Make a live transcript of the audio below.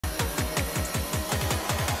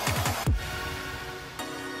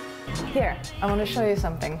Here, I want to show you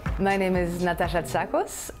something. My name is Natasha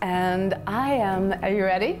Tsakos, and I am, are you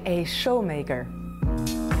ready? A showmaker.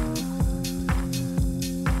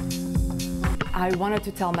 I wanted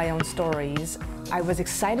to tell my own stories. I was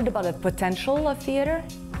excited about the potential of theater,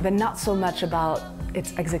 but not so much about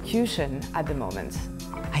its execution at the moment.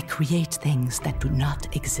 I create things that do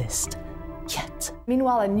not exist yet.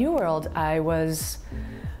 Meanwhile, in New World, I was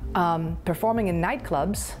performing in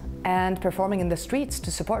nightclubs and performing in the streets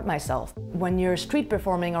to support myself. When you're street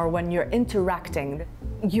performing or when you're interacting,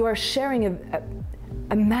 you are sharing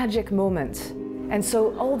a magic moment. And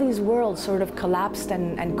so all these worlds sort of collapsed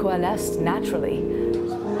and coalesced naturally.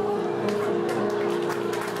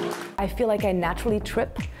 I feel like I naturally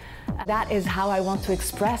trip. That is how I want to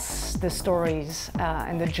express the stories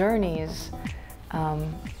and the journeys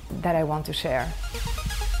that I want to share.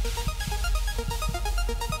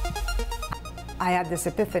 I had this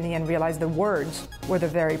epiphany and realized the words were the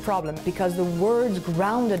very problem, because the words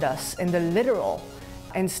grounded us in the literal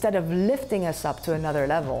instead of lifting us up to another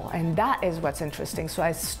level. And that is what's interesting. So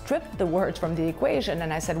I stripped the words from the equation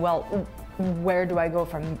and I said, well, where do I go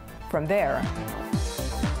from there?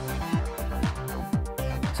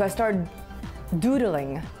 So I started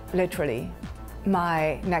doodling, literally,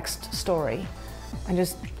 my next story.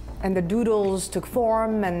 And the doodles took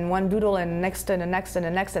form, and one doodle and next and the next and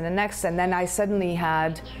the next and the next, and then I suddenly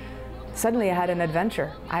had an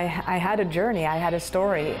adventure. I had a journey, I had a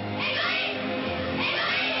story.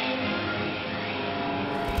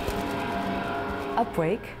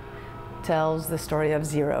 Upwake tells the story of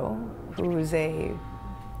Zero, who's a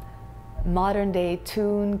modern-day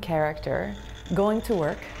toon character going to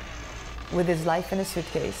work with his life in a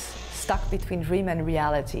suitcase, stuck between dream and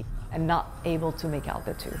reality, and not able to make out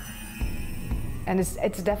the two. And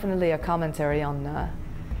it's definitely a commentary on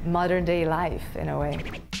modern-day life, in a way.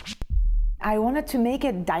 I wanted to make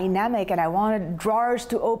it dynamic, and I wanted drawers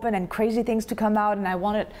to open and crazy things to come out, and I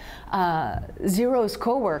wanted Zero's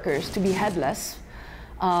co-workers to be headless,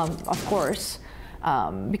 of course,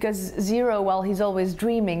 because Zero, while he's always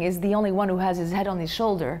dreaming, is the only one who has his head on his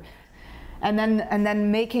shoulder. And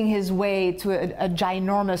then making his way to a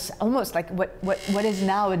ginormous, almost like what is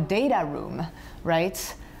now a data room,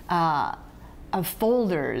 right? Of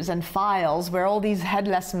folders and files where all these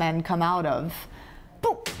headless men come out of.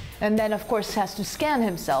 Boop. And then, of course, has to scan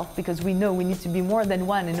himself, because we know we need to be more than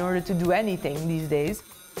one in order to do anything these days.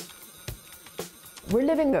 We're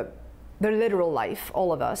living the literal life,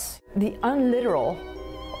 all of us. The unliteral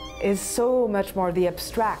is so much more, the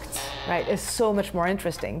abstract, right, is so much more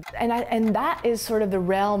interesting. And that is sort of the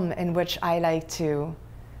realm in which I like to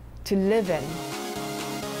live in.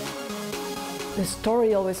 The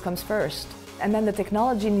story always comes first, and then the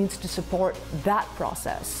technology needs to support that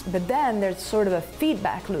process. But then there's sort of a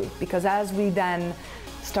feedback loop, because as we then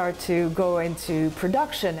start to go into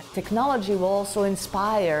production, technology will also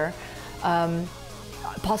inspire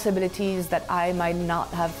possibilities that I might not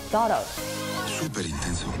have thought of. Super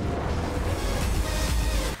intenso.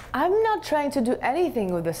 I'm not trying to do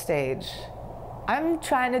anything with the stage. I'm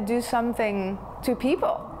trying to do something to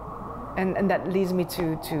people. And that leads me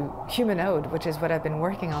to humanoid, which is what I've been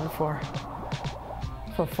working on for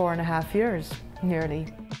 4.5 years, nearly.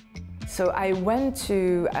 So I went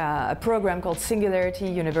to a program called Singularity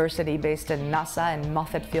University based in NASA in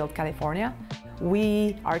Moffett Field, California.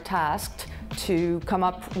 We are tasked to come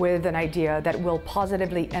up with an idea that will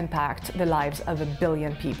positively impact the lives of 1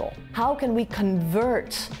 billion people. How can we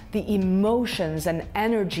convert the emotions and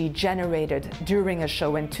energy generated during a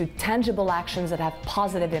show into tangible actions that have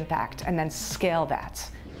positive impact, and then scale that?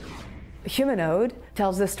 Humanoid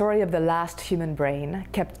tells the story of the last human brain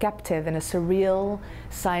kept captive in a surreal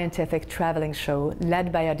scientific traveling show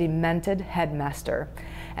led by a demented headmaster.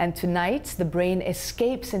 And tonight, the brain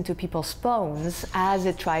escapes into people's phones as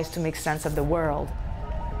it tries to make sense of the world.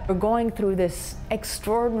 We're going through this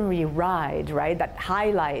extraordinary ride, right, that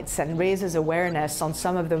highlights and raises awareness on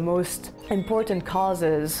some of the most important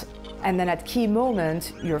causes. And then at key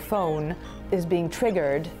moment, your phone is being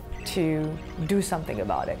triggered to do something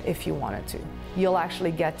about it if you wanted to. You'll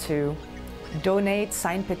actually get to donate,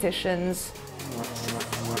 sign petitions.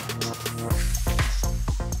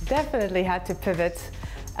 Definitely had to pivot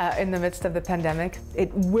in the midst of the pandemic.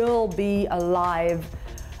 It will be a live,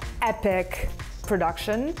 epic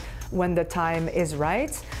production when the time is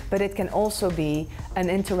right, but it can also be an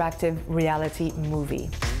interactive reality movie.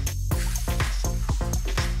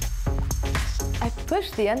 I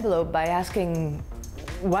pushed the envelope by asking,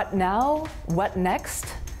 what now, what next,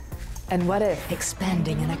 and what if?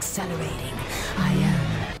 Expanding and accelerating. I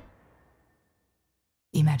am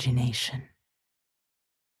imagination.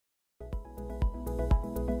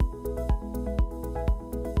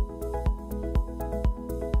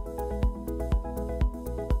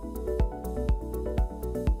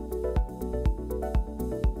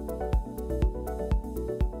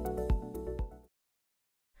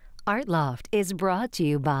 Art Loft is brought to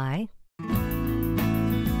you by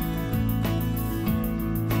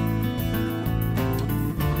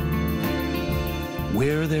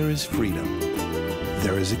Where there is freedom,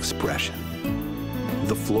 there is expression.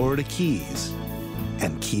 The Florida Keys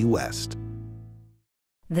and Key West.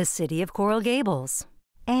 the City of Coral Gables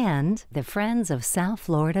and the Friends of South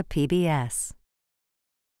Florida PBS.